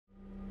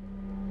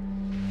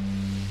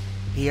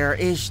Here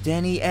is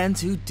Danny, and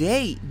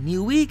today,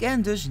 new week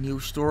and dus new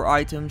store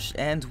items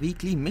and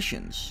weekly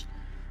missions.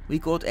 We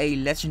got a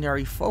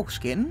legendary Falk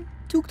skin,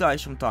 took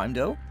guys some time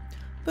though,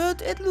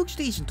 but it looks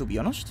decent to be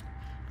honest.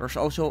 There's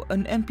also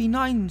an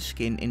MP9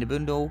 skin in the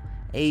bundle,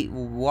 a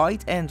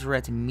white and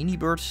red mini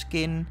bird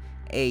skin,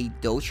 a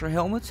Dozer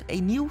helmet, a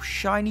new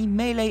shiny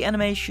melee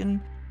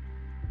animation,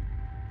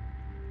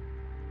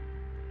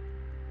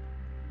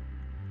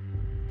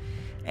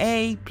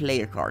 a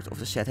player card of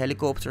the set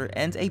helicopter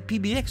and a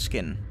PBX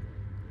skin.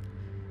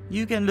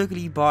 You can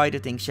luckily buy the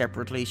thing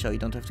separately, so you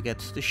don't have to get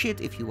the shit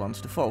if you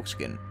want the Falk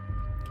skin.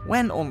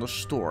 When on the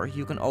store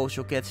you can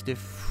also get the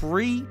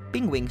free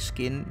penguin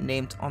skin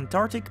named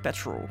Antarctic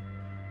Patrol.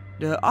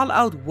 The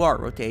all-out war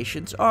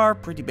rotations are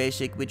pretty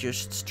basic with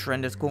just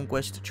Stranded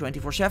Conquest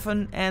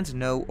 24/7 and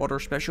no other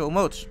special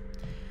modes.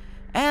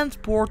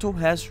 And Portal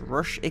has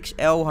Rush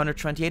XL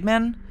 128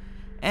 men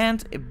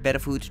and a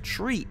Battlefield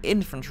 3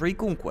 Infantry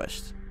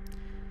Conquest.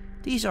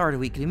 These are the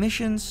weekly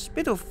missions,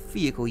 bit of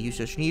vehicle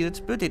usage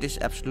needed, but it is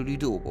absolutely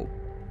doable.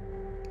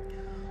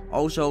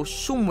 Also,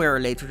 somewhere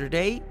later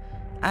today,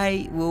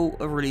 I will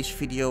release a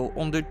video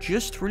on the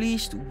just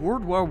released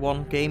World War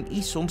I game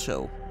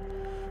Isonzo.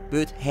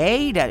 But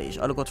hey, that is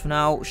all I got for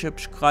now.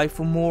 Subscribe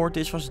for more.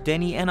 This was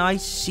Danny and I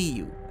see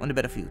you on the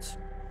battlefield.